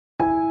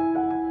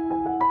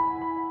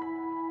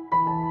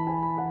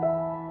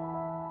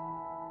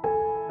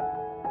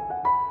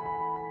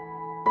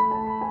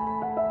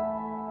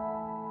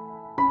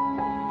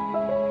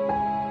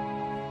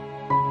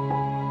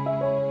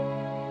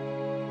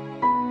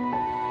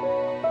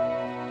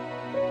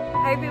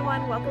Hi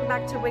everyone, welcome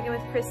back to Wiggin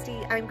with Christy.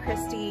 I'm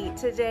Christy.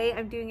 Today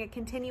I'm doing a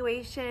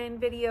continuation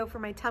video for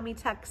my Tummy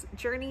Tucks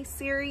Journey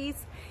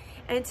series.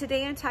 And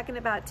today I'm talking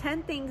about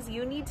 10 things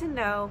you need to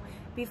know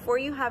before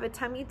you have a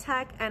tummy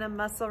tuck and a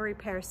muscle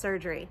repair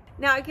surgery.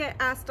 Now I get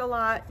asked a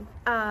lot,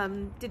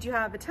 did you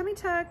have a tummy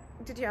tuck?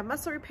 Did you have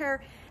muscle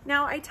repair?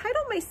 Now I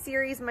titled my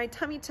series My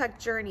Tummy Tuck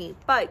Journey,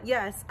 but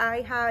yes, I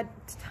had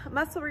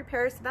muscle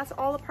repairs, so that's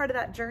all a part of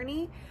that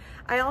journey.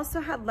 I also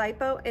had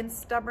lipo and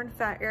stubborn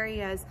fat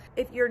areas.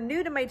 If you're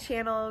new to my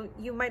channel,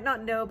 you might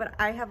not know, but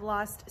I have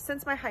lost,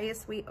 since my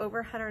highest weight,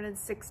 over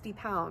 160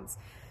 pounds.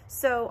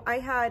 So I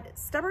had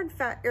stubborn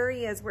fat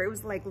areas where it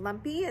was like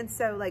lumpy. And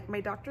so like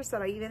my doctor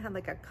said I even had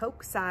like a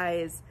Coke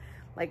size,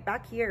 like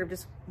back here,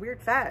 just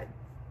weird fat.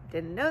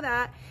 Didn't know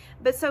that.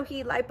 But so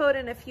he lipoed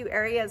in a few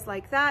areas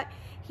like that.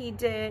 He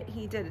did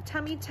a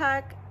tummy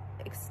tuck,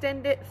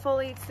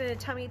 fully extended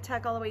tummy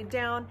tuck all the way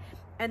down.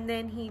 And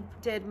then he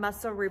did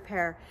muscle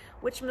repair,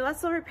 which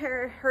muscle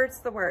repair hurts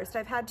the worst.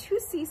 I've had 2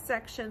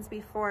 C-sections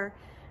before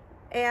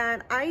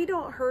and I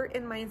don't hurt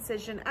in my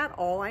incision at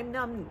all. I'm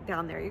numb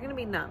down there. You're gonna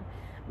be numb.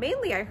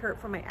 Mainly I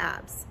hurt from my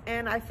abs.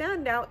 And I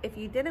found out, if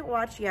you didn't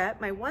watch yet,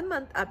 my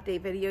 1-month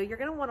update video, you're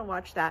gonna wanna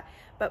watch that.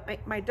 But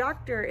my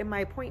doctor in my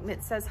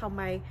appointment says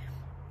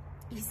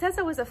he says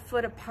I was a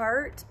foot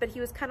apart, but he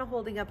was kind of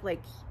holding up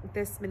like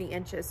this many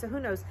inches. So who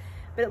knows?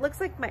 But it looks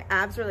like my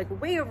abs are like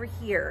way over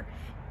here.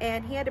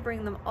 And he had to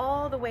bring them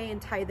all the way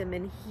and tie them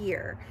in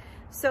here.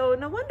 So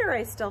no wonder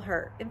I still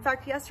hurt. In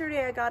fact,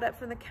 yesterday I got up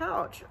from the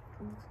couch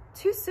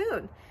too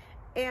soon.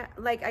 And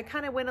like I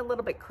kind of went a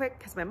little bit quick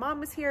because my mom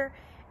was here,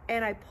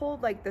 and I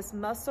pulled like this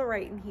muscle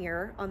right in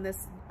here on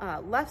this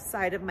left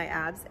side of my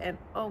abs, and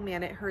oh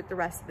man, it hurt the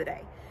rest of the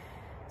day.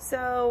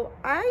 So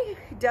I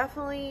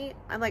definitely,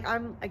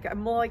 I'm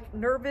like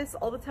nervous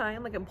all the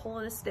time, like I'm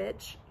pulling a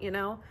stitch, you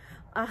know.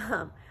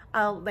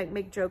 I'll like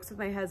make jokes with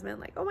my husband,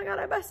 like, oh my God,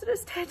 I busted a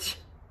stitch.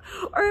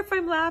 Or if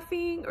I'm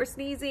laughing or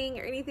sneezing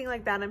or anything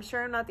like that. I'm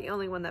sure I'm not the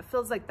only one that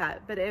feels like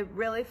that, but it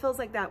really feels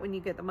like that when you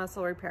get the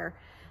muscle repair.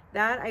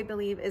 That, I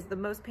believe, is the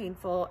most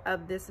painful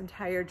of this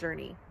entire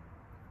journey.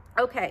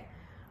 Okay,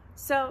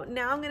 so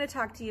now I'm going to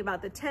talk to you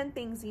about the 10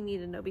 things you need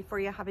to know before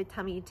you have a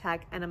tummy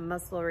tuck and a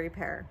muscle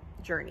repair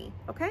journey,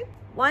 okay?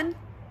 1,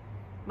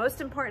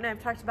 most important,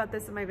 I've talked about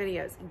this in my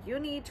videos, you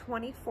need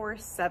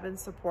 24/7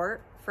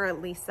 support for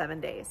at least 7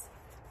 days.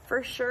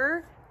 For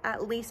sure,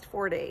 at least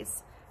 4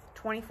 days.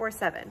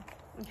 24/7,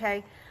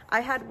 okay? I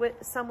had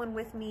someone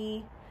with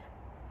me,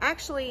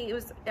 actually it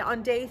was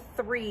on day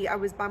 3, I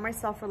was by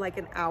myself for like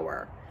an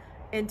hour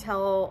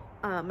until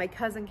my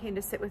cousin came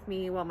to sit with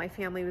me while my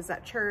family was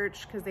at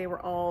church, because they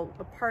were all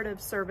a part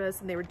of service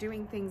and they were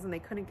doing things and they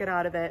couldn't get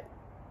out of it.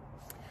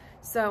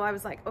 So I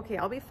was like, okay,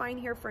 I'll be fine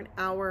here for an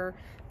hour.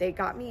 They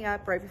got me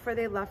up right before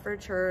they left for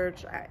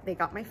church. They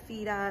got my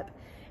feet up.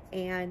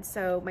 And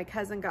so my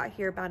cousin got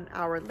here about an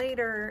hour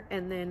later,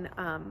 and then,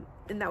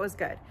 and that was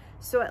good.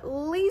 So at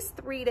least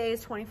 3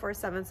 days,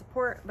 24/7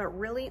 support, but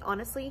really,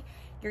 honestly,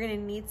 you're gonna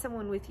need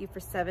someone with you for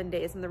 7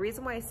 days. And the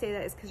reason why I say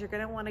that is because you're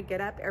gonna wanna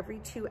get up every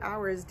 2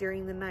 hours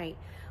during the night.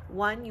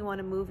 1, you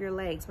wanna move your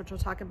legs, which we'll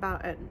talk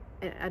about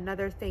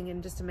another thing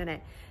in just a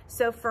minute.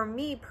 So for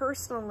me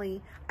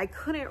personally, I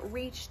couldn't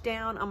reach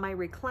down on my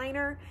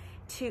recliner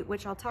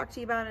which I'll talk to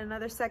you about in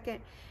another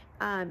second,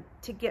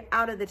 to get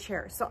out of the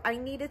chair. So I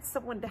needed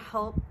someone to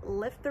help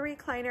lift the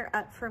recliner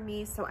up for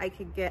me so I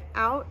could get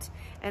out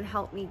and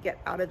help me get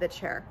out of the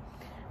chair.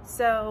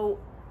 So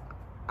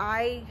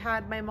I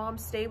had my mom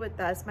stay with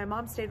us. My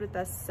mom stayed with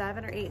us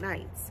 7 or 8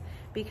 nights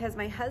because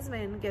my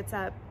husband gets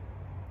up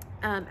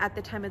at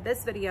the time of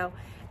this video,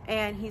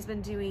 and he's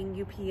been doing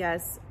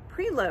UPS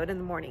preload in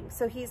the morning.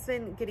 So he's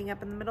been getting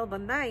up in the middle of the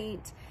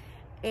night,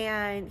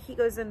 and he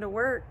goes into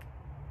work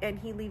and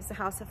he leaves the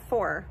house at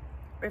 4,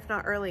 if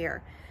not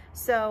earlier.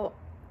 So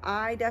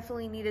I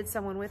definitely needed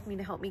someone with me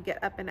to help me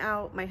get up and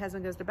out. My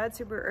husband goes to bed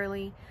super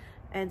early.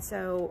 And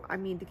so, I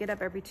mean, to get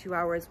up every 2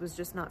 hours was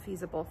just not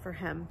feasible for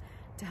him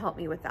to help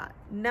me with that.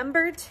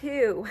 Number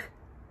 2,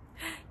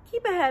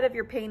 keep ahead of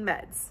your pain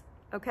meds,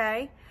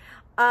 okay?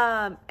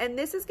 And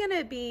this is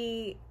gonna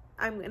be,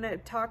 I'm gonna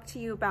talk to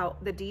you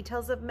about the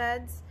details of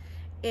meds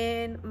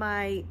in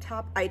my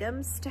top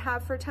items to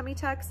have for tummy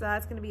tuck. So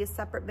that's gonna be a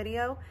separate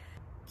video.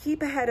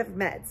 Keep ahead of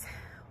meds.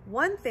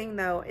 One thing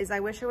though is I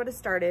wish I would have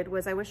started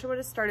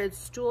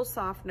stool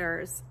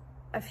softeners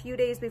a few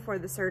days before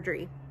the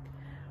surgery.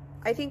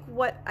 I think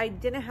what I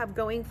didn't have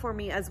going for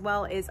me as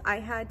well is I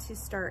had to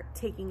start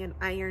taking an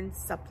iron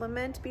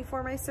supplement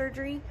before my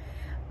surgery,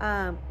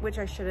 which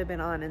I should have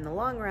been on in the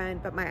long run,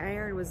 but my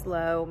iron was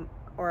low,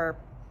 or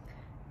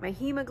my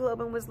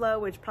hemoglobin was low,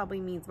 which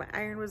probably means my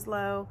iron was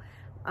low.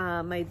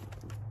 My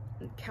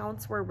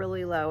counts were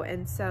really low.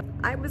 And so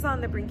I was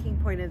on the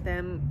breaking point of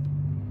them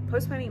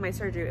postponing my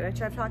surgery,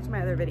 which I've talked in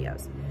my other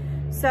videos.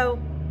 So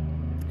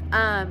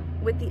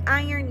with the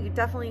iron, you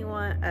definitely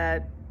want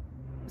a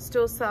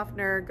stool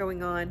softener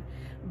going on.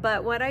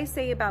 But what I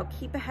say about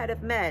keep ahead of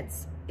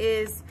meds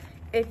is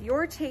if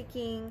you're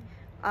taking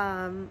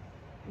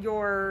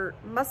your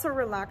muscle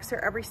relaxer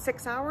every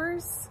 6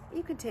 hours,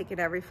 you can take it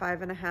every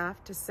 5.5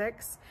 to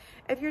 6.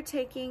 If you're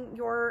taking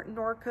your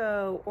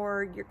Norco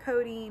or your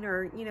codeine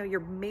or, you know,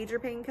 your major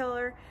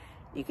painkiller,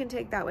 you can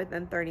take that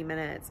within 30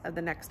 minutes of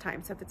the next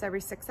time. So if it's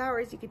every 6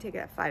 hours, you can take it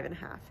at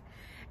 5.5.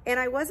 And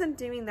I wasn't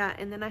doing that.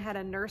 And then I had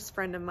a nurse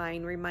friend of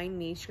mine remind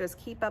me, she goes,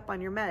 keep up on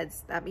your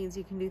meds. That means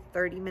you can do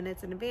 30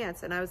 minutes in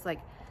advance. And I was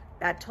like,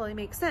 that totally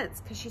makes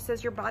sense. Because she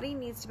says your body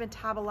needs to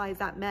metabolize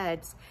that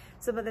meds.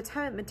 So by the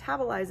time it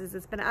metabolizes,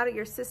 it's been out of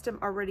your system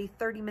already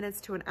 30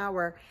 minutes to an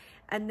hour.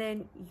 And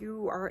then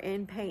you are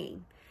in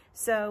pain.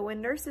 So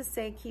when nurses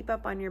say keep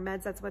up on your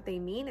meds, that's what they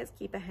mean is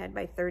keep ahead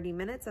by 30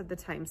 minutes of the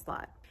time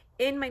slot.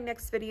 In my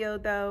next video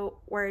though,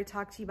 where I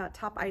talk to you about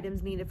top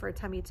items needed for a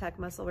Tummy Tuck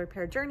muscle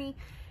repair journey,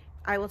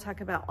 I will talk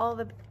about all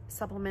the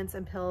supplements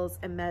and pills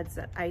and meds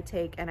that I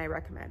take and I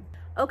recommend.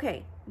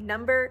 Okay,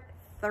 number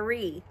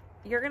 3,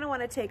 you're gonna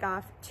wanna take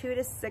off 2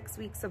 to 6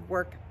 weeks of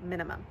work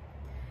minimum.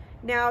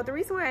 Now, the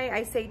reason why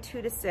I say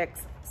 2 to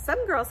 6,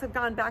 some girls have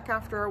gone back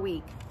after a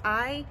week.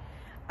 I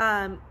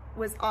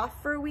was off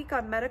for a week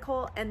on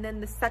medical, and then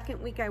the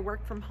second week I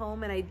worked from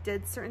home and I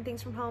did certain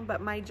things from home,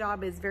 but my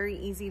job is very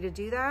easy to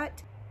do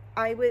that.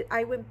 I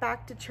went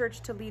back to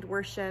church to lead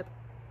worship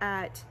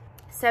at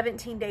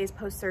 17 days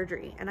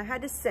post-surgery, and I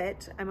had to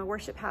sit. I'm a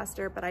worship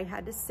pastor, but I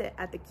had to sit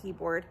at the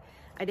keyboard.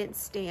 I didn't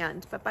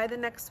stand, but by the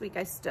next week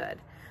I stood.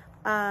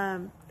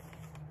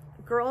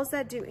 Girls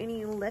that do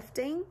any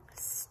lifting,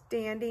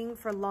 standing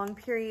for long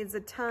periods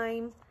of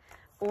time,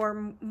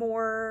 or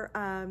more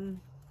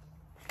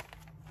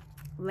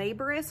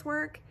laborious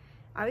work,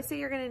 I would say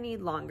you're gonna need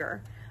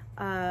longer.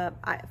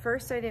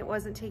 First, I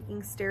wasn't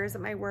taking stairs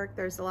at my work.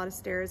 There's a lot of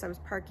stairs. I was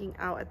parking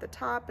out at the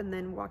top and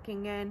then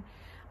walking in.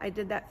 I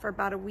did that for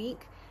about a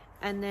week.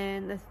 And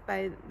then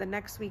by the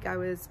next week, I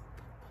was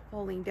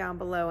pulling down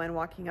below and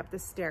walking up the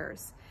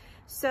stairs.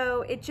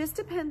 So it just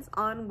depends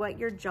on what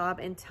your job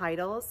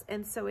entitles.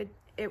 And so it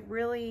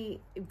really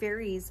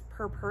varies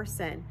per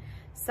person.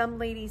 Some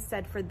ladies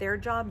said for their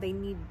job, they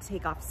need to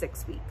take off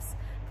 6 weeks.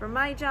 For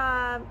my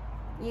job,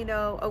 you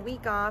know, a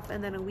week off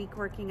and then a week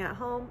working at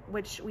home,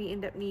 which we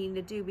end up needing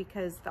to do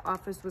because the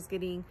office was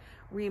getting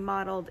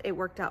remodeled. It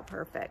worked out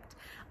perfect.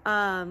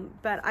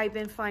 But I've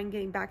been fine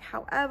getting back.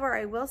 However,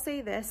 I will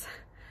say this,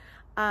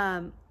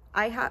 I'm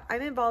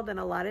involved in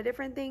a lot of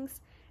different things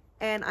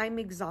and I'm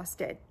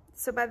exhausted.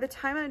 So by the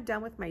time I'm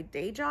done with my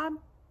day job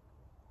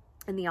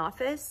in the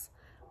office,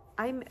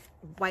 I'm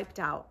wiped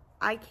out.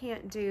 I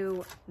can't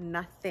do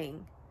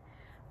nothing.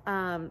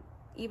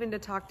 Even to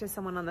talk to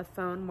someone on the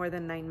phone more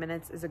than 9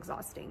 minutes is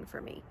exhausting for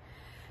me.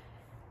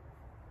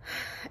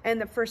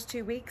 And the first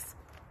 2 weeks,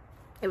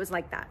 it was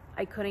like that.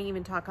 I couldn't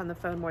even talk on the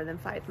phone more than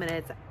 5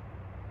 minutes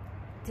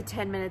to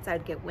 10 minutes.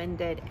 I'd get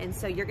winded. And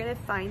so you're going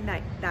to find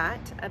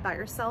that about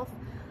yourself.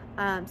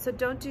 So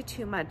don't do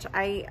too much.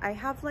 I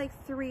have like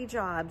 3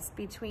 jobs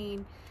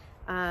between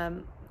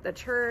the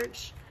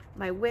church,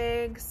 my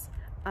wigs,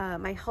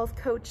 my health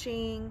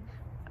coaching,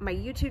 my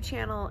YouTube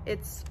channel.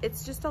 It's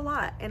just a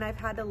lot, and I've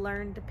had to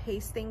learn to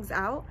pace things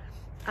out.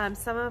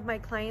 Some of my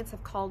clients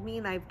have called me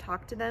and I've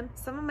talked to them.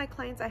 Some of my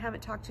clients I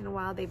haven't talked to in a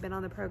while. They've been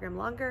on the program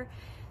longer,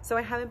 so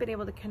I haven't been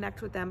able to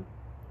connect with them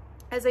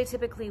as I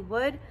typically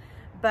would,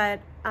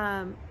 but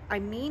I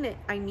mean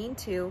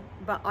to,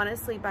 but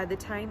honestly, by the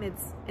time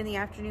it's in the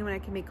afternoon when I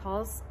can make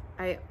calls,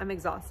 I'm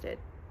exhausted,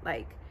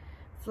 like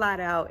flat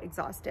out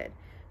exhausted.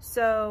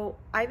 So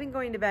I've been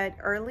going to bed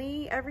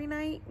early every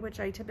night, which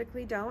I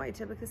typically don't. I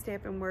typically stay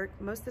up and work.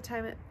 Most of the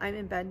time I'm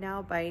in bed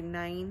now by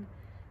 9,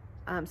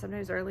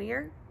 sometimes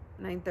earlier,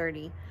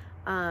 9:30.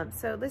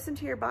 So listen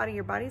to your body.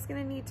 Your body's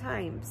gonna need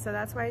time. So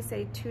that's why I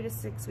say 2 to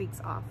 6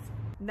 weeks off.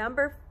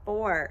 Number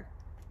 4,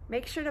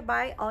 make sure to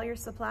buy all your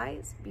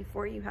supplies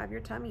before you have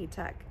your tummy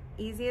tuck.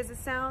 Easy as it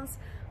sounds,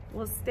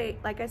 we'll stay,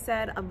 like I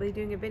said, I'll be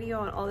doing a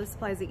video on all the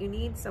supplies that you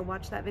need, so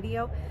watch that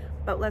video.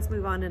 But let's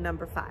move on to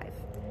number 5.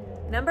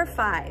 Number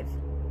 5,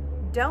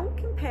 don't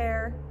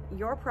compare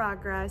your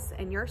progress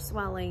and your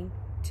swelling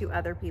to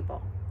other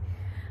people.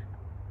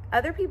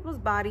 Other people's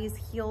bodies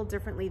heal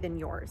differently than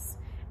yours,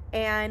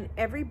 and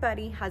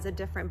everybody has a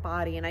different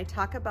body. And I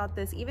talk about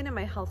this even in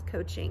my health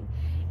coaching,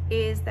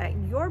 is that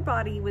your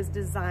body was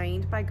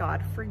designed by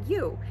God for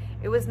you.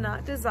 It was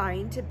not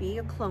designed to be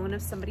a clone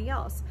of somebody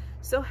else.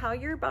 So how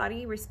your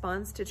body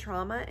responds to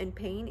trauma and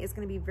pain is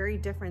going to be very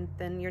different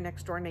than your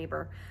next door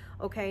neighbor.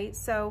 Okay,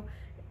 so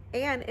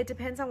and it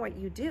depends on what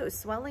you do.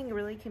 Swelling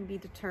really can be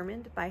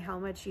determined by how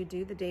much you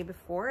do the day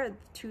before,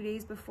 2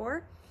 days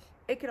before.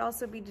 It could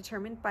also be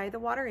determined by the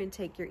water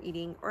intake you're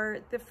eating or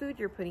the food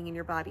you're putting in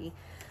your body.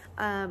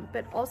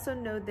 But also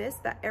know this,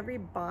 that every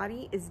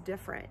body is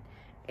different.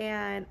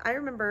 And I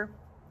remember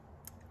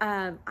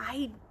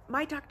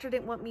my doctor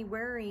didn't want me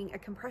wearing a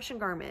compression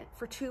garment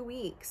for 2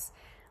 weeks.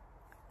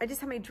 I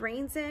just had my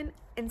drains in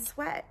and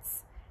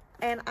sweats.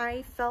 And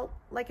I felt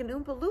like an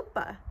Oompa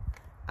Loompa.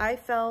 I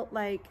felt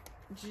like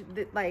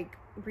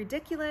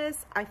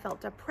ridiculous. I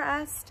felt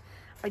depressed.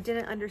 I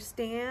didn't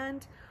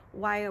understand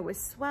why I was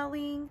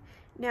swelling.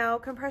 Now,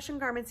 compression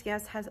garments,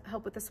 yes, has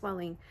help with the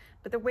swelling,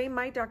 but the way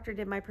my doctor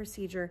did my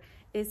procedure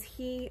is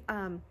he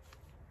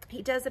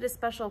does it a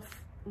special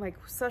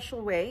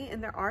way,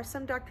 and there are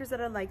some doctors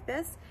that are like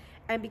this,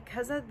 and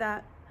because of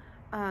that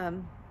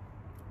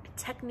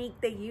technique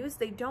they use,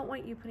 they don't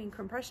want you putting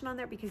compression on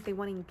there because they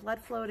want blood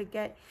flow to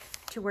get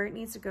to where it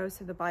needs to go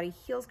so the body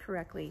heals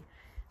correctly.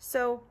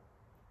 So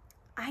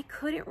I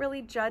couldn't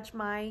really judge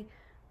my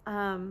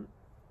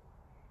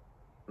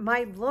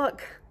my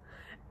look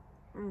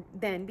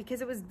then,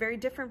 because it was very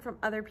different from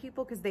other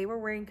people because they were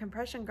wearing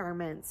compression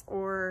garments,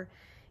 or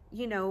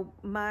you know,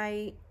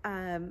 my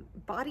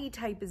body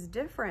type is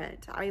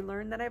different. I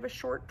learned that I have a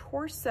short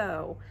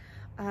torso.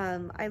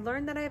 I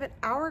learned that I have an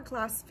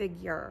hourglass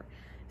figure.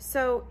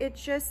 So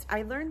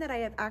I learned that I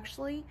have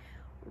actually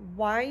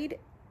wide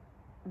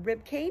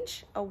rib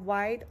cage, a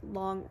wide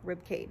long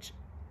rib cage,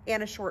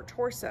 and a short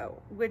torso,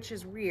 which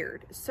is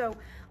weird. So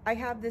I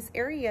have this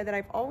area that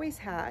I've always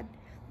had,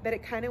 but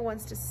it kind of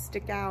wants to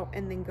stick out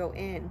and then go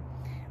in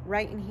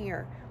right in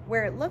here,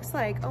 where it looks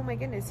like, oh my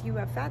goodness, you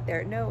have fat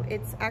there. No,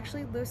 it's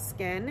actually loose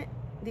skin.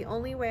 The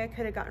only way I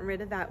could have gotten rid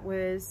of that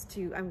was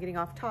I'm getting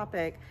off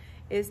topic,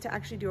 is to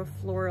actually do a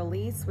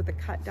fleur-de-lis with a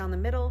cut down the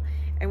middle,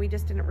 and we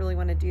just didn't really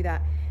want to do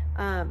that.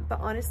 But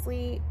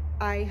honestly,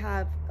 I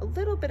have a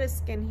little bit of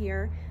skin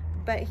here,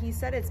 but he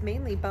said it's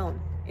mainly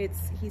bone.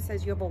 He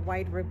says you have a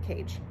wide rib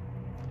cage.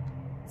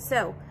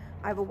 So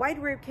I have a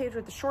wide rib cage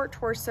with a short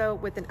torso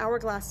with an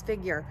hourglass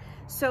figure.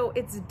 So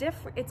it's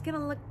different. It's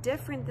gonna look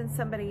different than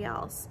somebody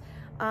else.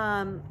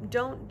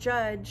 Don't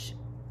judge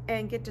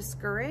and get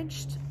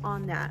discouraged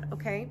on that,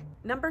 okay?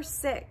 Number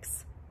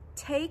 6,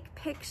 take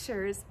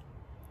pictures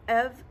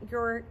of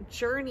your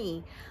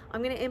journey.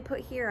 I'm gonna input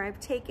here. I've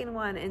taken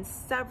one in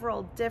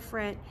several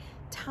different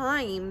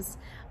times.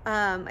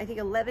 I think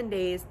 11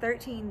 days,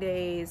 13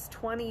 days,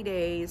 20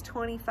 days,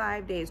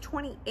 25 days,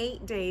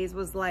 28 days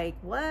was like,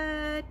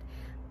 what?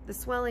 The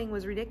swelling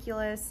was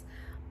ridiculous.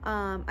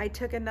 I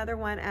took another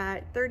one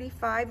at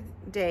 35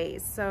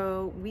 days,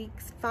 so week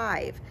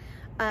 5.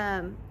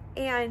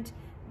 And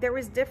there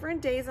was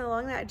different days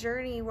along that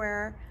journey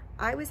where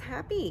I was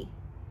happy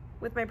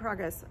with my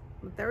progress.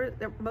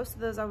 Most of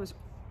those I was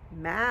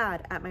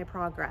mad at my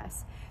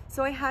progress.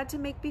 So I had to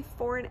make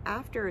before and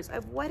afters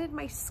of what did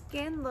my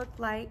skin look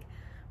like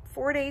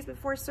 4 days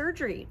before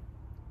surgery.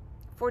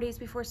 4 days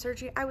before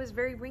surgery, I was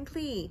very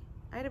wrinkly.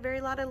 I had a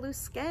very lot of loose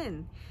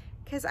skin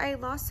because I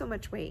lost so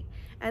much weight.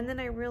 And then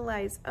I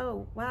realized,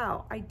 oh,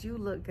 wow, I do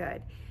look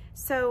good.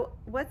 So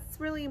what's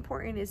really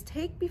important is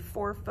take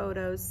before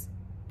photos,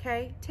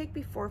 okay? Take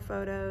before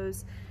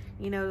photos.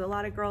 You know, a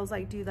lot of girls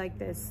do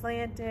this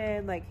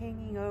slanted, like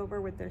hanging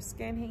over with their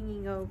skin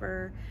hanging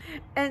over.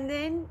 And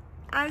then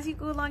as you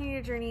go along in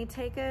your journey,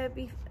 take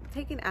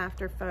an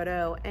after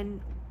photo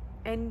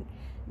and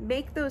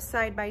make those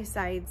side by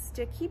sides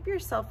to keep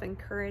yourself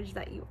encouraged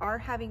that you are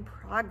having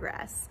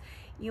progress.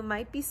 You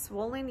might be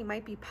swollen, you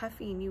might be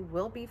puffy, and you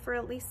will be for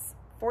at least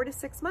 4 to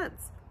 6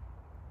 months.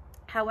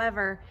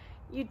 However,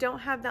 you don't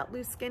have that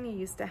loose skin you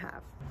used to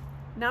have.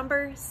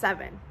 Number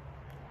 7,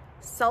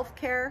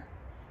 self-care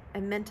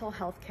and mental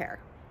health care.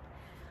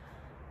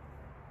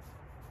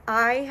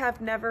 I have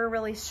never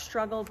really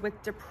struggled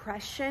with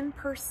depression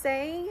per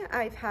se.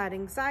 I've had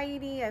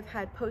anxiety, I've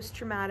had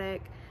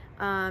post-traumatic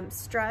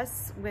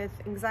stress with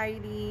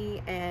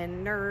anxiety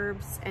and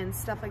nerves and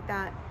stuff like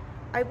that.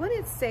 I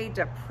wouldn't say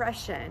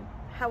depression.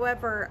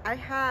 However, I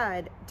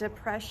had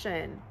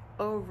depression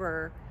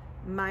over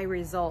my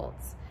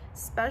results,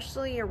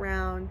 especially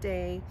around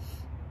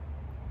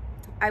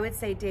I would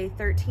say day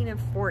 13 and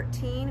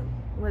 14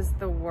 was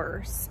the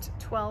worst.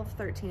 12,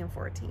 13, and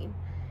 14.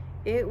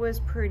 It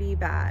was pretty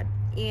bad.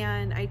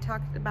 And I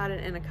talked about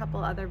it in a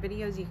couple other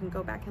videos. You can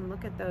go back and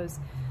look at those.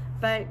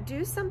 But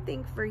do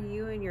something for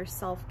you and your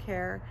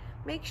self-care.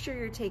 Make sure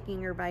you're taking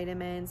your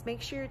vitamins.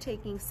 Make sure you're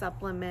taking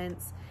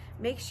supplements.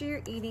 Make sure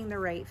you're eating the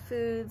right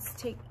foods.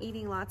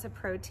 Eating lots of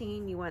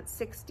protein. You want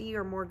 60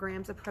 or more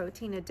grams of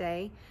protein a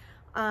day.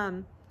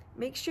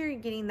 Make sure you're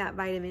getting that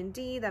vitamin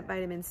D, that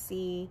vitamin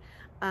C,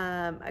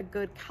 a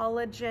good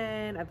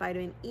collagen, a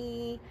vitamin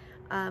E,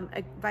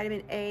 a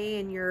vitamin A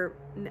in your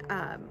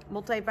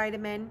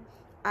multivitamin.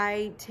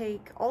 I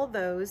take all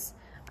those.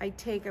 I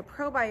take a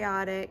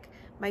probiotic.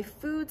 My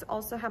foods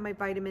also have my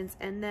vitamins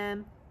in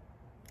them,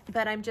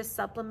 but I'm just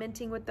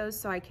supplementing with those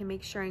so I can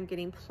make sure I'm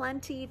getting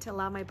plenty to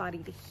allow my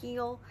body to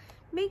heal.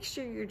 Make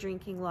sure you're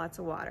drinking lots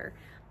of water.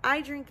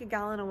 I drink a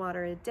gallon of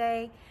water a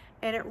day,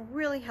 and it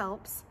really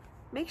helps.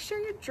 Make sure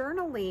you're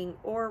journaling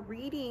or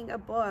reading a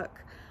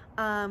book,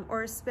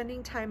 or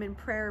spending time in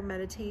prayer,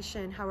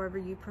 meditation, however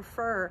you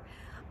prefer.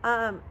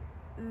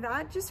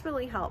 That just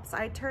really helps.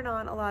 I turn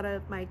on a lot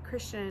of my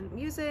Christian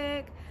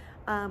music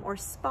or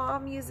spa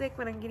music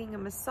when I'm getting a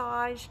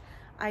massage.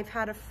 I've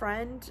had a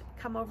friend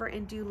come over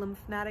and do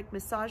lymphatic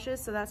massages,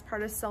 so that's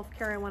part of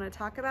self-care I want to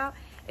talk about,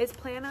 is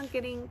plan on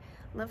getting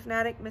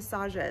lymphatic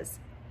massages.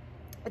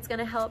 It's going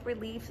to help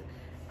relieve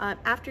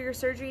after your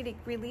surgery to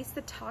release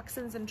the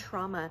toxins and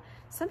trauma.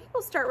 Some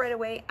people start right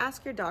away.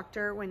 Ask your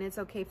doctor when it's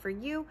okay for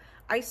you.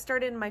 I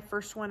started my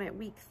first one at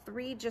week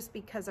 3 just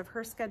because of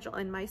her schedule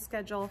and my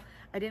schedule.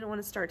 I didn't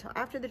want to start till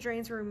after the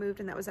drains were removed,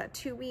 and that was at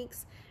 2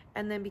 weeks.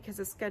 And then because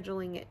of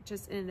scheduling, it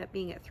just ended up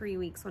being at 3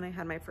 weeks when I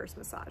had my first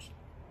massage.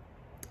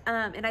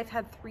 And I've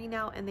had 3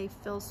 now, and they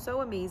feel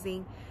so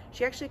amazing.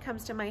 She actually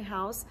comes to my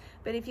house,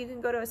 but if you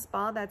can go to a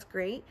spa, that's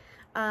great.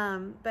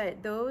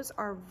 But those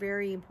are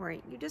very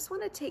important. You just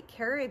want to take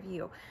care of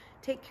you.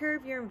 Take care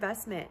of your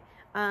investment.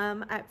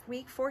 At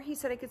week 4, he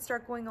said I could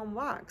start going on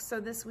walks. So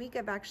this week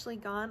I've actually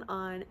gone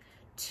on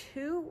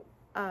 2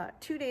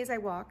 days I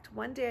walked.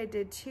 One day I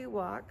did 2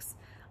 walks.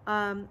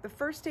 The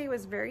first day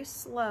was very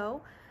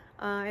slow.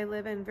 I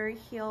live in a very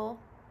hilly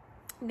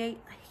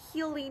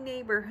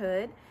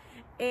neighborhood.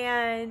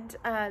 And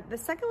the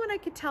second one I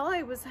could tell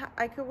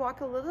I could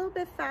walk a little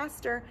bit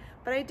faster,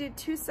 but I did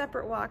 2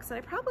 separate walks, and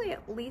I probably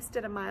at least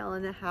did 1.5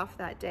 miles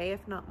that day,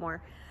 if not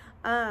more.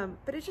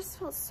 But it just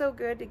felt so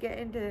good to get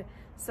into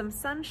some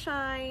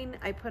sunshine.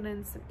 I put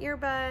in some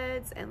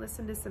earbuds and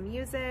listened to some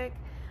music.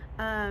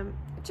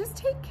 Just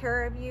take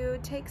care of you,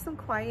 take some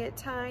quiet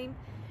time,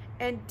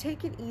 and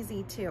take it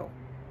easy too.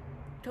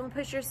 Don't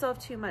push yourself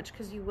too much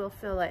because you will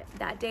feel it.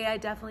 That day I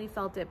definitely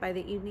felt it. By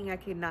the evening I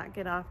could not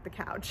get off the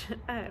couch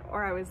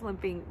or I was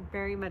limping,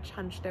 very much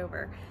hunched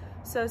over.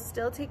 So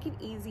still take it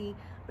easy,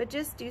 but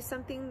just do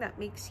something that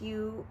makes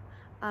you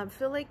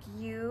feel like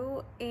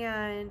you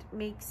and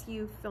makes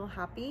you feel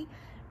happy,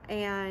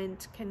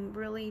 and can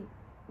really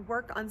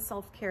work on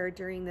self-care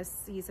during this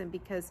season,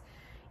 because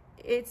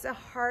it's a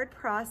hard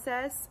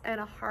process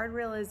and a hard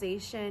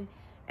realization,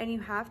 and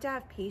you have to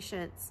have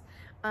patience.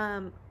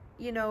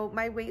 You know,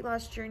 my weight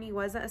loss journey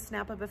wasn't a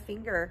snap of a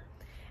finger.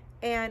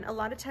 And a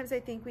lot of times I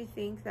think we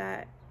think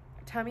that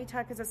tummy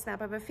tuck is a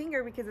snap of a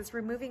finger because it's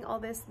removing all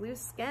this loose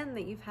skin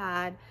that you've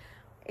had.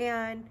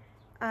 And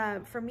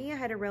for me, I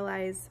had to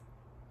realize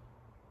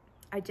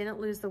I didn't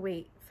lose the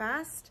weight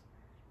fast.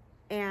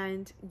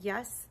 And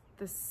yes,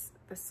 the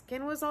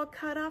skin was all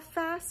cut off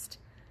fast,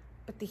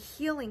 but the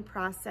healing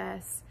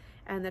process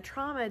and the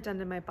trauma done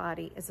to my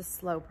body is a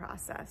slow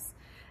process.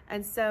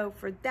 And so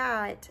for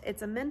that,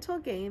 it's a mental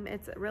game.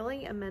 It's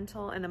really a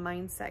mental and a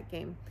mindset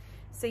game.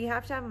 So you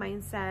have to have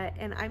mindset,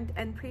 and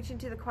I'm preaching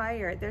to the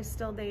choir. There's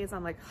still days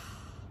I'm like,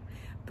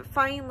 but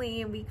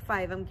finally in week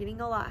 5, I'm getting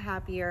a lot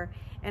happier,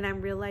 and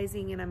I'm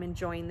realizing and I'm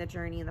enjoying the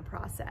journey and the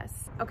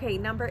process. Okay,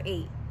 number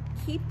 8,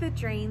 keep the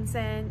drains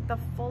in the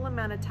full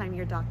amount of time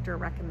your doctor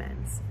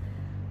recommends.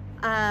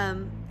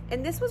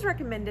 And this was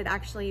recommended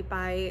actually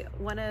by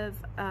one of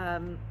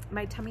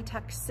my Tummy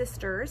Tuck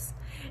sisters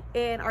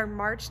in our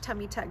March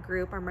Tummy Tuck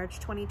group, our March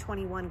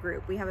 2021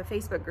 group. We have a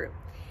Facebook group.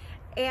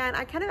 And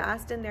I kind of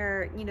asked in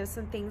there, you know,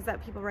 some things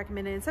that people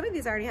recommended. And some of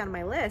these I already had on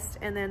my list,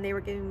 and then they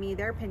were giving me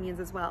their opinions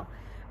as well.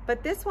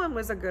 But this one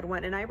was a good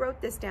one, and I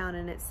wrote this down,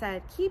 and it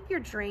said, keep your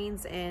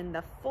drains in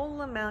the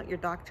full amount your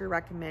doctor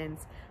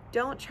recommends.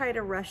 Don't try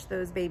to rush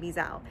those babies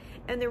out.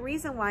 And the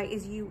reason why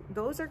is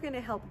those are gonna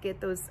help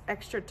get those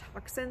extra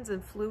toxins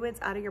and fluids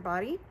out of your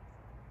body.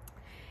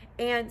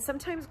 And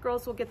sometimes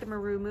girls will get them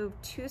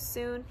removed too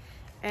soon,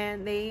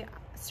 and they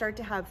start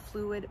to have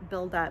fluid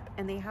buildup,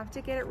 and they have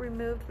to get it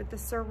removed with the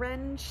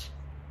syringe.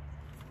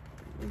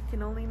 You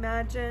can only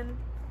imagine.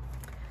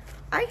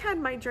 I had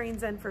my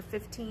drains in for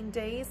 15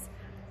 days,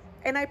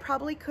 and I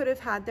probably could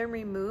have had them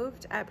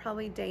removed at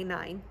probably day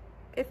 9,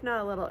 if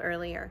not a little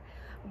earlier.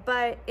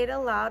 But it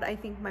allowed, I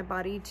think, my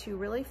body to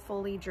really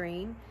fully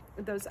drain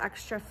those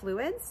extra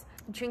fluids.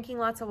 Drinking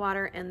lots of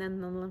water and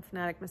then the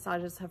lymphatic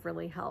massages have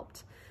really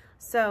helped.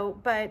 So,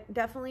 but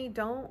definitely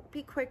don't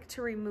be quick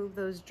to remove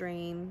those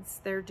drains.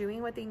 They're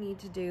doing what they need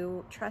to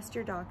do. Trust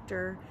your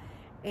doctor,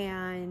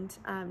 and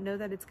know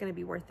that it's going to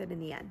be worth it in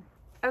the end.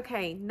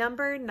 Okay,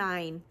 number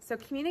 9. So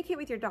communicate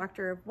with your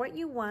doctor what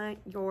you want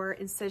your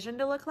incision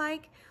to look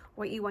like,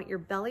 what you want your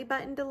belly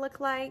button to look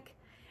like,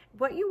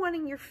 what you want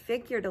in your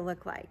figure to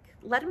look like.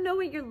 Let them know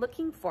what you're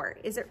looking for.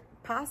 Is it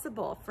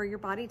possible for your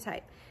body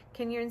type?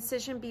 Can your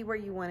incision be where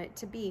you want it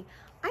to be?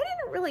 I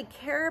didn't really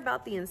care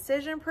about the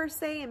incision per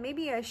se, and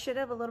maybe I should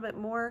have a little bit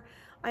more.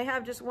 I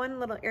have just one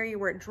little area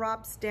where it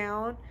drops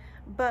down,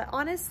 but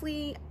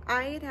honestly,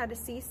 I had a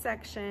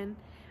C-section,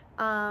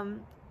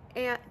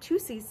 and 2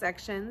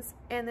 C-sections,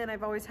 and then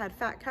I've always had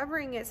fat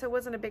covering it, so it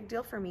wasn't a big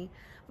deal for me.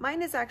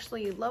 Mine is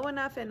actually low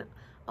enough, and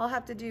I'll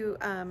have to do,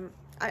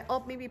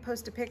 I'll maybe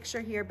post a picture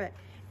here, but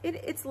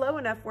it's low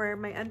enough where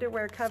my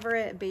underwear cover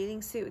it,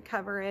 bathing suit would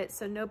cover it,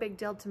 so no big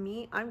deal to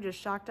me. I'm just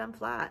shocked I'm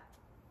flat.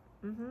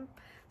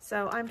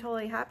 So I'm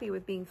totally happy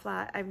with being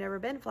flat. I've never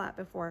been flat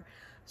before.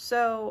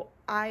 So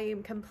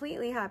I'm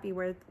completely happy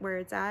where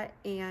it's at,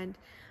 and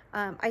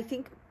I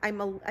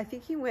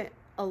think he went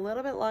a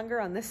little bit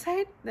longer on this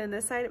side than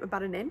this side,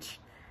 about 1 inch.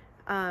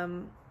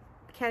 Can't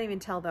even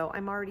tell though.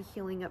 I'm already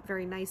healing up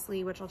very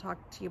nicely, which I'll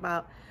talk to you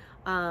about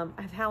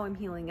of how I'm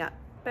healing up.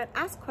 But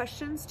ask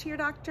questions to your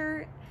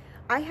doctor.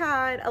 I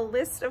had a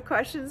list of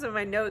questions in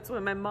my notes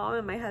when my mom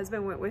and my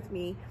husband went with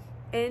me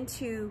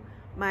into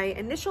my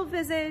initial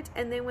visit,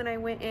 and then when I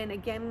went in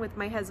again with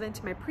my husband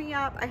to my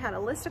pre-op, I had a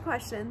list of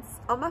questions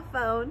on my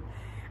phone,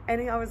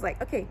 and I was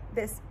like, okay,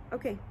 this,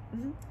 okay,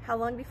 how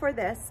long before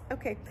this,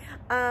 okay,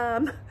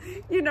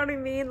 you know what I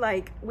mean,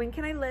 like, when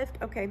can I lift,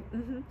 okay,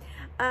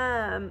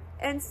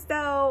 and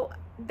so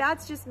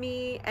that's just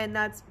me, and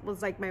that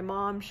was like my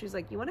mom. She was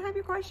like, you want to have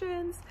your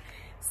questions?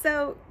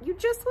 So you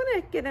just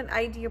want to get an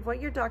idea of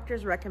what your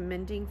doctor's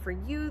recommending for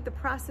you, the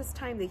process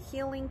time, the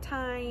healing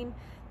time,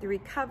 the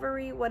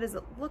recovery, what does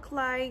it look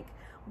like,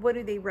 what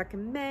do they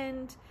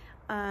recommend,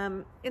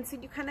 and so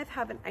you kind of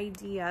have an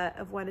idea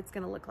of what it's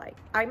going to look like.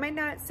 I might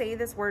not say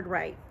this word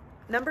right.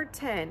 Number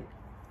 10,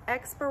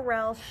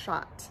 Exparel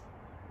shot.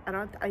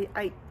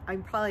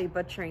 I'm probably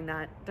butchering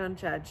that, don't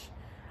judge.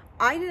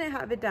 I didn't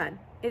have it done.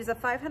 It is a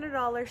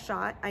 $500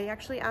 shot. I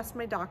actually asked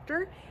my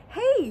doctor,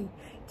 hey,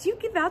 do you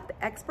give out the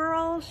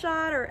Exparel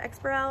shot or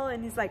Exparel?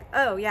 And he's like,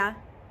 oh yeah,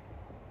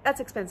 that's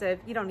expensive.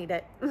 You don't need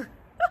it. And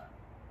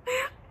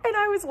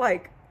I was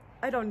like,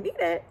 I don't need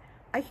it.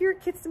 I hear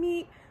it keeps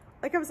me,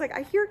 like I was like,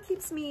 I hear it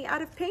keeps me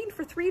out of pain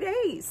for 3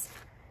 days.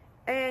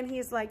 And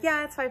he's like,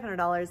 yeah, it's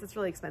 $500. It's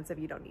really expensive.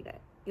 You don't need it.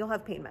 You'll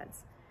have pain meds.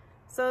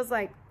 So I was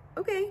like,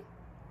 okay.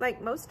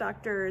 Like most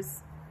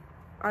doctors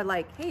are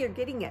like, hey, you're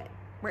getting it.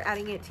 We're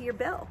adding it to your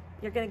bill.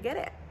 You're gonna get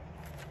it.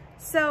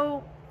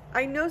 So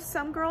I know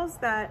some girls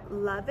that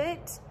love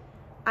it.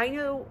 I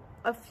know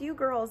a few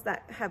girls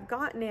that have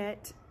gotten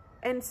it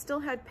and still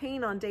had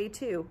pain on day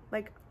 2,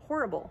 like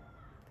horrible.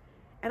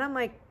 And I'm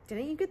like,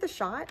 didn't you get the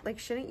shot? Like,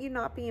 shouldn't you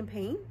not be in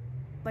pain?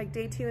 Like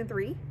day 2 and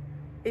 3,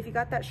 if you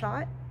got that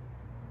shot?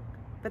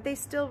 But they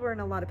still were in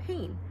a lot of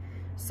pain.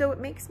 So it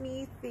makes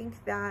me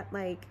think that,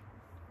 like,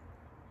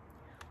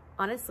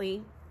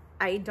 honestly,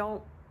 I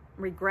don't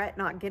regret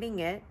not getting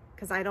it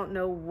because I don't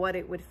know what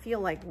it would feel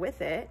like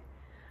with it.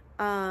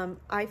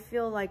 I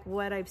feel like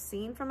what I've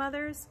seen from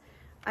others,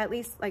 at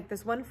least like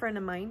this one friend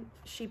of mine,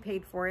 she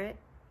paid for it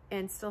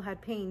and still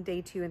had pain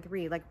day 2 and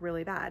 3, like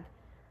really bad.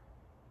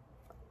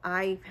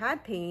 I've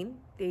had pain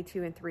day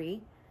 2 and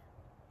 3.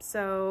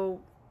 So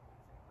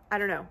I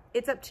don't know.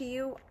 It's up to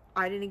you.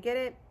 I didn't get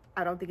it.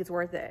 I don't think it's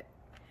worth it.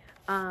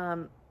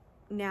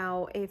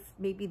 Now, if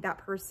maybe that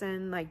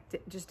person like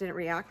just didn't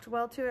react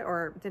well to it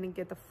or didn't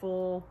get the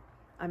full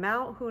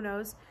amount, who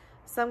knows?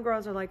 Some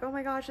girls are like, oh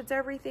my gosh, it's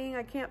everything.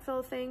 I can't feel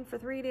a thing for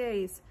 3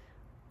 days.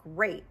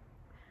 Great.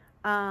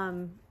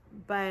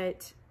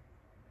 But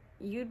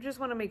you just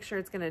want to make sure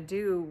it's going to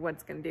do what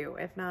it's going to do.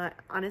 If not,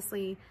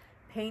 honestly,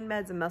 pain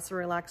meds and muscle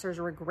relaxers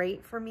were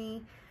great for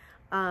me.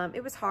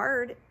 It was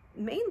hard.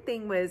 Main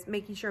thing was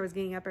making sure I was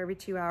getting up every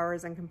 2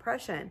 hours and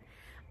compression.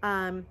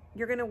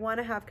 You're going to want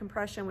to have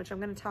compression, which I'm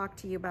going to talk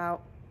to you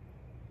about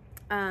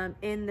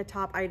in the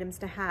top items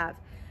to have.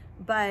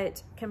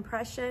 But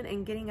compression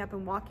and getting up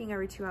and walking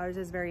every 2 hours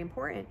is very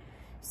important.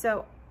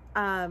 So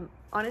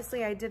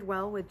honestly, I did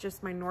well with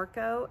just my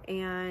Norco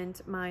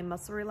and my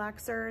muscle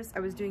relaxers. I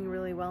was doing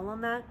really well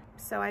on that.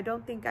 So I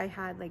don't think I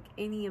had like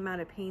any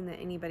amount of pain that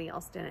anybody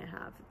else didn't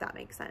have, if that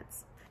makes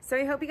sense. So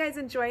I hope you guys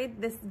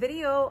enjoyed this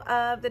video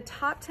of the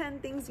top 10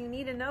 things you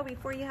need to know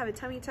before you have a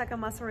tummy tuck, a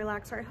muscle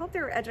relaxer. I hope they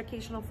were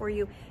educational for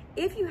you.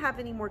 If you have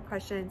any more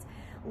questions,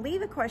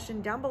 leave a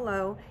question down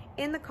below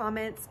in the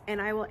comments and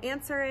I will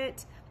answer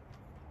it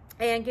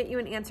and get you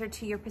an answer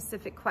to your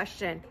specific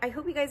question. I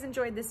hope you guys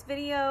enjoyed this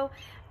video.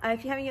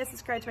 If you haven't yet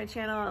subscribed to my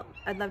channel,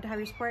 I'd love to have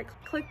your support.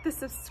 Click the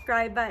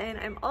subscribe button.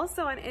 I'm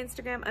also on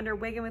Instagram under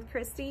Wiggin with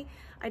Christy.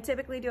 I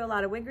typically do a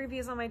lot of wig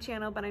reviews on my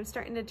channel, but I'm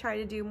starting to try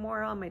to do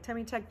more on my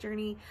tummy tuck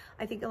journey.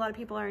 I think a lot of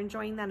people are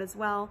enjoying that as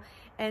well.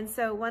 And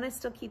so want to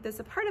still keep this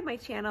a part of my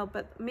channel,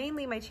 but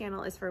mainly my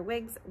channel is for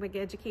wigs, wig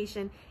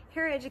education,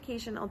 hair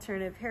education,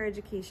 alternative hair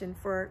education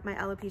for my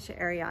alopecia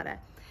areata.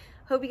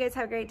 Hope you guys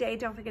have a great day.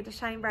 Don't forget to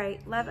shine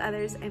bright, love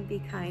others, and be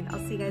kind. I'll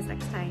see you guys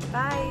next time.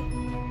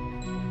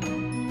 Bye.